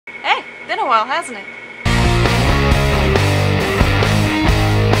Been a while, hasn't it?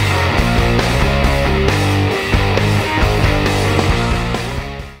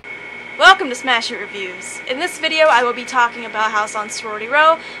 Welcome to Smashie Reviews. In this video I will be talking about House on Sorority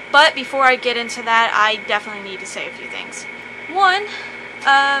Row, but before I get into that I definitely need to say a few things. One,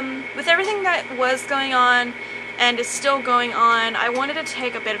 with everything that was going on and is still going on, I wanted to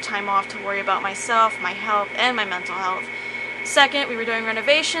take a bit of time off to worry about myself, my health, and my mental health. Second, we were doing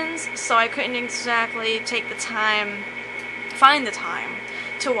renovations, so I couldn't exactly find the time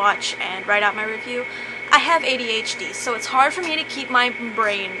to watch and write out my review. I have ADHD, so it's hard for me to keep my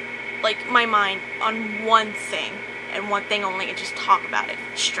brain, like my mind, on one thing and one thing only and just talk about it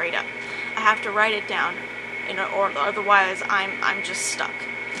straight up. I have to write it down, or otherwise I'm just stuck.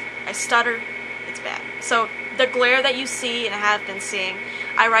 I stutter, it's bad. So the glare that you see and have been seeing,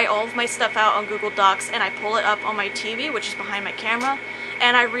 I write all of my stuff out on Google Docs and I pull it up on my TV, which is behind my camera,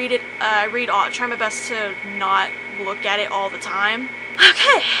 and I read it. I try my best to not look at it all the time.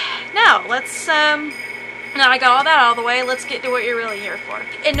 Okay, now let's now I got all that out of the way, let's get to what you're really here for.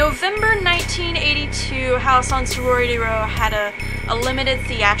 In November 1982, House on Sorority Row had a limited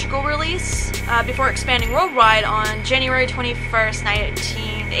theatrical release before expanding worldwide on January 21st,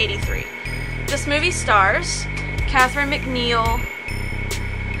 1983. This movie stars Kathryn McNeil,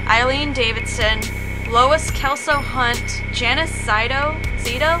 Eileen Davidson, Lois Kelso Hunt, Janis Zido,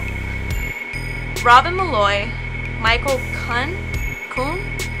 Robin Meloy, Michael Kuhn,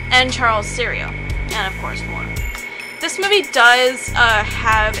 and Charles Serio, and of course more. This movie does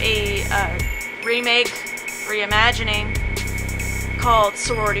have a reimagining called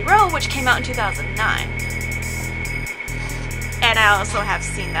Sorority Row, which came out in 2009. And I also have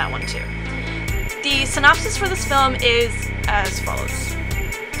seen that one too. The synopsis for this film is as follows.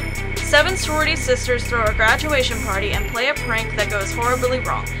 7 sorority sisters throw a graduation party and play a prank that goes horribly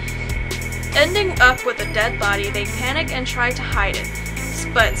wrong. Ending up with a dead body, they panic and try to hide it.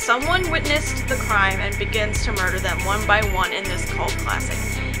 But someone witnessed the crime and begins to murder them one by one in this cult classic.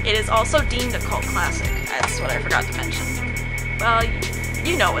 It is also deemed a cult classic. That's what I forgot to mention. Well,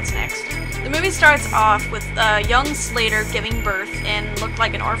 you know what's next. The movie starts off with young Slater giving birth in looked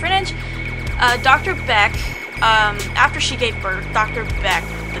like an orphanage. Dr. Beck, after she gave birth, Dr. Beck,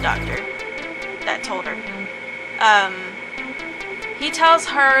 the doctor that told her, he tells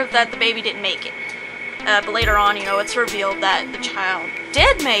her that the baby didn't make it. But later on, you know, it's revealed that the child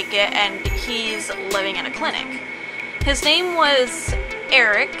did make it and he's living in a clinic. His name was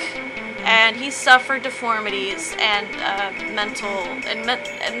Eric, and he suffered deformities and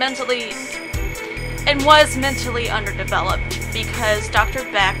was mentally underdeveloped because Dr.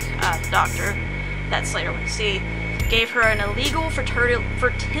 Beck, the doctor that Slater would see, gave her an illegal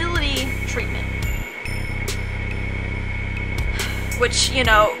fertility treatment, which, you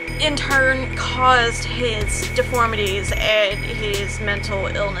know, in turn caused his deformities and his mental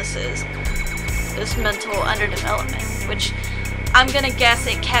illnesses, this mental underdevelopment, which I'm gonna guess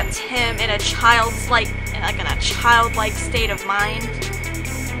it kept him in a childlike state of mind.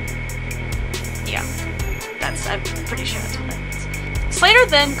 Yeah, I'm pretty sure that's what that means. Slater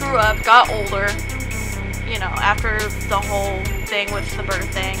then grew up, got older, you know, after the whole thing with the birth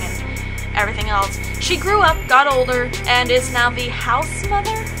thing and everything else. She grew up, got older, and is now the house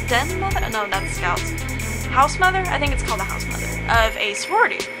mother? Den mother? No, that's Scouts. House mother? I think it's called the house mother of a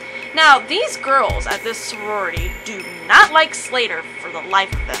sorority. Now, these girls at this sorority do not like Slater for the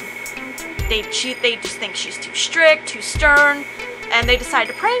life of them. They just think she's too strict, too stern, and they decide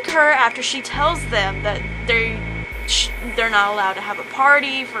to prank her after she tells them that they're not allowed to have a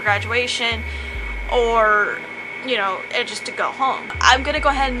party for graduation, or, you know, just to go home. I'm gonna go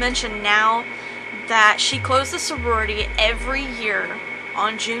ahead and mention now that she closed the sorority every year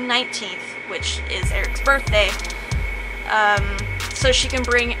on June 19th, which is Eric's birthday, so she can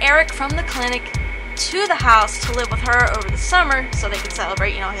bring Eric from the clinic to the house to live with her over the summer so they can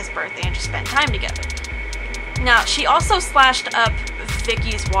celebrate, you know, his birthday and just spend time together. Now, she also slashed up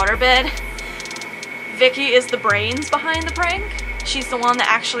Vicky's waterbed. Vicky is the brains behind the prank. She's the one that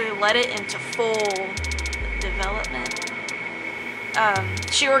actually led it into full development.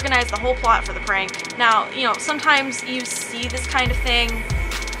 She organized the whole plot for the prank. Now, you know, sometimes you see this kind of thing.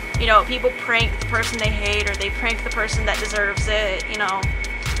 You know, people prank the person they hate, or they prank the person that deserves it, you know.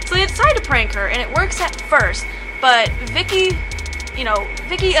 So they decide to prank her, and it works at first. But Vicky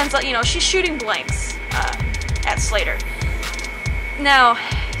ends up, you know, she's shooting blanks at Slater. Now,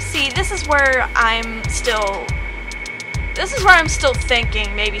 see, this is where I'm still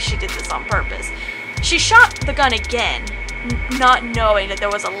thinking maybe she did this on purpose. She shot the gun again, not knowing that there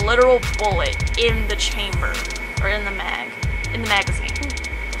was a literal bullet in the chamber, or in the magazine.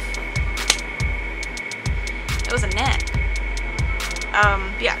 It was a net.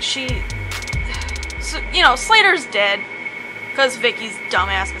 Yeah, she... So, you know, Slater's dead. Because Vicky's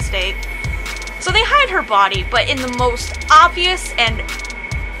dumbass mistake. So they hide her body, but in the most obvious and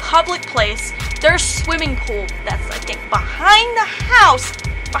public place, there's a swimming pool that's, I think, behind the house.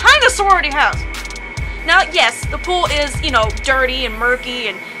 Behind the sorority house. Now, yes, the pool is, you know, dirty and murky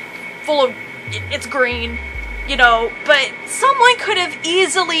and full of... It's green, you know, but someone could have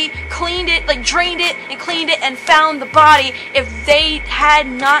easily cleaned it, like drained it and cleaned it and found the body if they had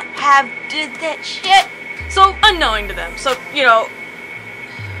not have did that shit. So, unknowing to them. So, you know,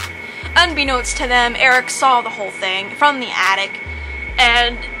 unbeknownst to them, Eric saw the whole thing from the attic,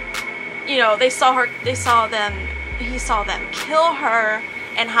 and, you know, he saw them kill her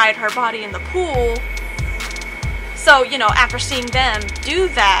and hide her body in the pool. So, you know, after seeing them do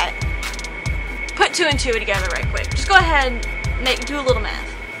that, put 2 and 2 together right quick. Just go ahead and do a little math.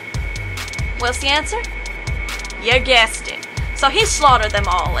 What's the answer? You guessed it. So he slaughtered them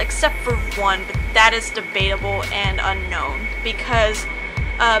all, except for one, but that is debatable and unknown, because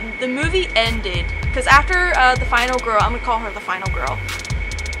the movie ended, because after the final girl, I'm gonna call her the final girl,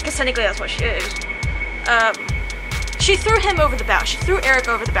 because technically that's what she is, she threw him over the balcony. She threw Eric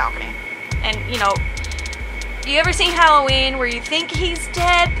over the balcony. And, you know, you ever seen Halloween where you think he's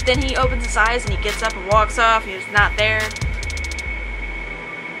dead, but then he opens his eyes and he gets up and walks off, he's not there?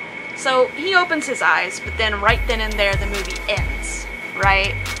 So, he opens his eyes, but then right then and there the movie ends,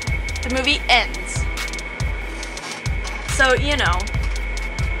 right? The movie ends. So, you know,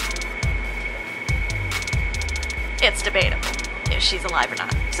 it's debatable if she's alive or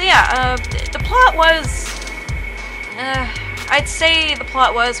not. So yeah, the plot was, I'd say the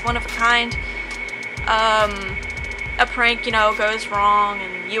plot was one of a kind. A prank, you know, goes wrong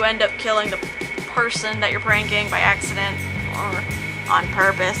and you end up killing the person that you're pranking by accident or on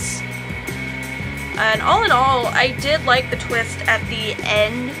purpose. And all in all, I did like the twist at the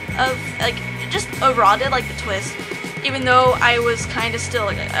end of, like, just overall did like the twist, even though I was kind of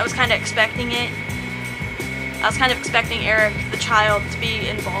expecting it. I was kind of expecting Eric, the child, to be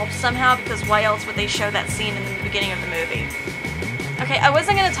involved somehow, because why else would they show that scene in the beginning of the movie? Okay, I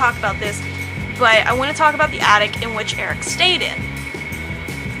wasn't going to talk about this, but I want to talk about the attic in which Eric stayed in.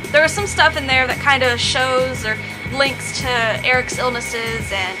 There was some stuff in there that kind of shows or links to Eric's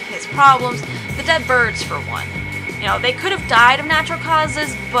illnesses and his problems. The dead birds, for one. You know, they could have died of natural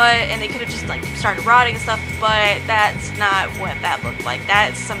causes, and they could have just, like, started rotting and stuff, but that's not what that looked like.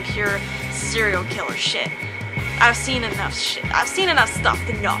 That's some pure serial killer shit. I've seen enough shit. I've seen enough stuff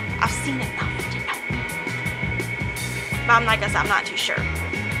to know. I've seen enough to know. But like I said, I'm not too sure.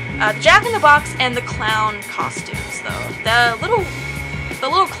 The Jack-in-the-Box and the clown costumes, though. The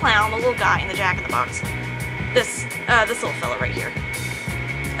little clown, the little guy in the Jack-in-the-Box. This little fella right here.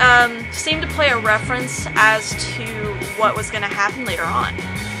 Seemed to play a reference as to what was going to happen later on.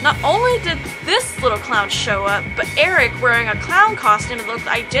 Not only did this little clown show up, but Eric wearing a clown costume that looked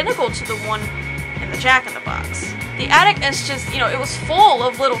identical to the one in the Jack-in-the-Box. The attic is just, you know, it was full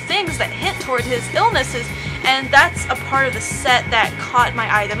of little things that hint toward his illnesses, and that's a part of the set that caught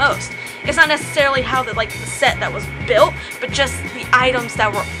my eye the most. It's not necessarily how the set that was built, but just the items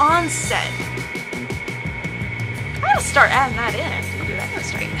that were on set. I gotta start adding that in. Do that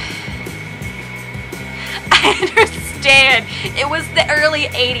straight. I understand. It was the early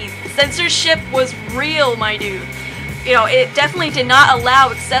 80s. Censorship was real, my dude. You know, it definitely did not allow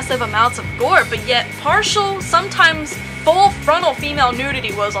excessive amounts of gore, but yet partial, sometimes full frontal female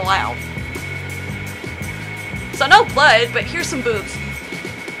nudity was allowed. So no blood, but here's some boobs.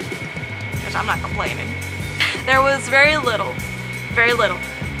 Which I'm not complaining. There was very little. Very little.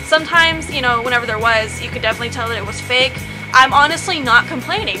 Sometimes, you know, whenever there was, you could definitely tell that it was fake. I'm honestly not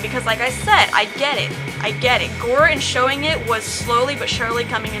complaining because, like I said, I get it. I get it. Gore and showing it was slowly but surely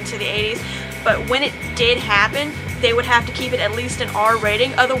coming into the 80s, but when it did happen, they would have to keep it at least an R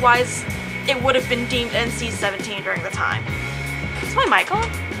rating, otherwise it would have been deemed NC-17 during the time. Is my mic on?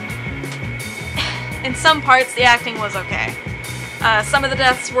 In some parts, the acting was okay. Some of the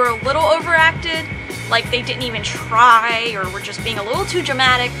deaths were a little overacted, like they didn't even try or were just being a little too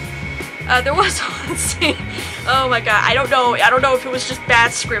dramatic. There was one scene, oh my god, I don't know if it was just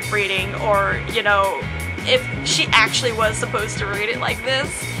bad script reading or, you know, if she actually was supposed to read it like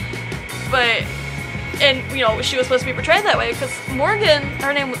this, but, and, you know, she was supposed to be portrayed that way because Morgan,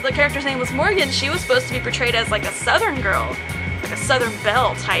 the character's name was Morgan, she was supposed to be portrayed as like a southern girl, like a Southern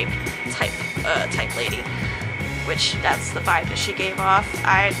Belle type lady, which that's the vibe that she gave off.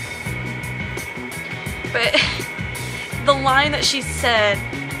 But the line that she said,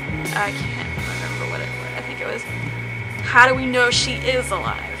 I can't remember what it was. I think it was, how do we know she is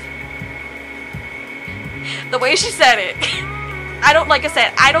alive? The way she said it. I don't, like I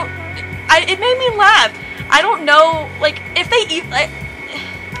said, it made me laugh. I don't know, like, if they, like,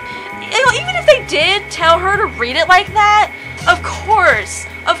 you know, even if they did tell her to read it like that, of course,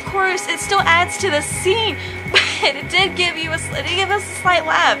 it still adds to the scene, but it did give us a slight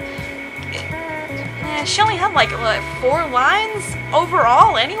laugh. She only had like what, 4 lines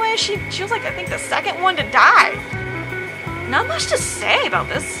overall anyway. She was like, I think the second one to die. Not much to say about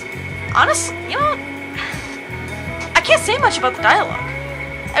this. Honestly, you know, I can't say much about the dialogue.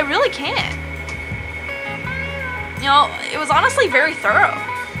 I really can't. You know, it was honestly very thorough.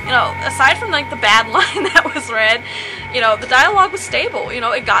 You know, aside from like the bad line that was read, you know, the dialogue was stable. You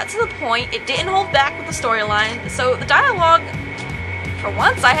know, it got to the point. It didn't hold back with the storyline. So the dialogue, for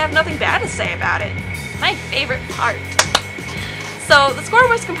once, I have nothing bad to say about it. My favorite part. So the score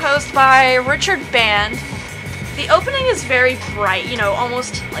was composed by Richard Band. The opening is very bright, you know,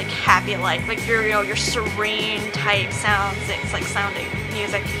 almost like happy-like, like your, you know, your serene type sounds. It's like sounding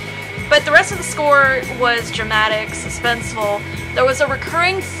music. But the rest of the score was dramatic, suspenseful. There was a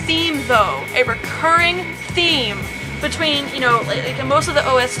recurring theme, though, a recurring theme between, you know, like most of the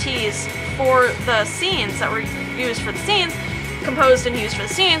OSTs for the scenes that were used for the scenes, composed and used for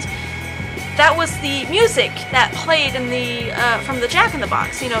the scenes. That was the music that played in the from the Jack in the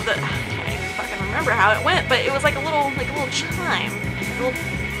Box. You know, I can't even fucking remember how it went, but it was like a little chime.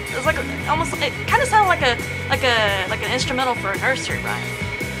 It was like almost. It kind of sounded like an instrumental for a nursery rhyme.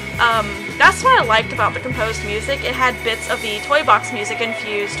 That's what I liked about the composed music. It had bits of the Toy Box music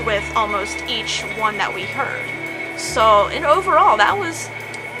infused with almost each one that we heard. So, and overall, that was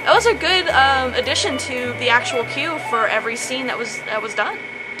a good addition to the actual cue for every scene that was done.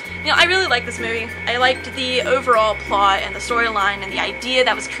 You know, I really liked this movie. I liked the overall plot and the storyline and the idea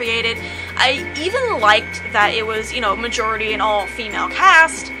that was created. I even liked that it was, you know, majority an all-female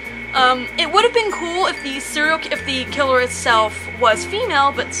cast. It would have been cool if the killer itself was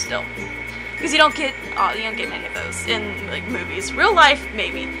female, but still, because you don't get many of those in like movies. Real life,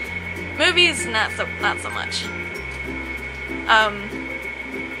 maybe. Movies, not so much.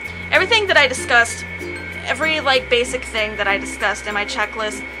 Everything that I discussed, every like basic thing that I discussed in my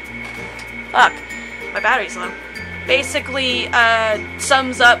checklist. Fuck, my battery's low. Basically,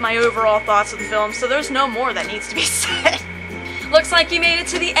 sums up my overall thoughts of the film, so there's no more that needs to be said. Looks like you made it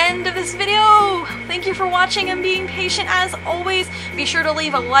to the end of this video! Thank you for watching and being patient as always. Be sure to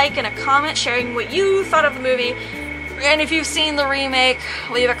leave a like and a comment sharing what you thought of the movie. And if you've seen the remake,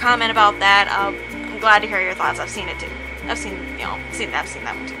 leave a comment about that. I'm glad to hear your thoughts. I've seen it too. I've seen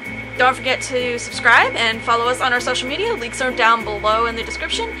that one too. Don't forget to subscribe and follow us on our social media. Links are down below in the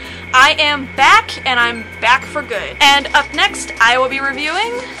description. I am back, and I'm back for good. And up next, I will be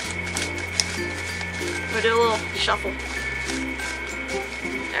reviewing... We'll do a little shuffle.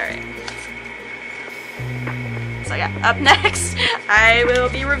 Alright. So yeah, up next, I will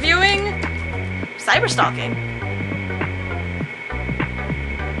be reviewing Cyberstalking.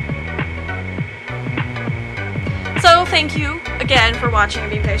 So thank you again for watching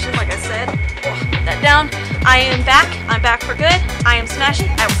and being patient. Like I said, put that down. I am back. I'm back for good. I am Smashie.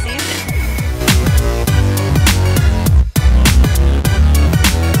 I will see you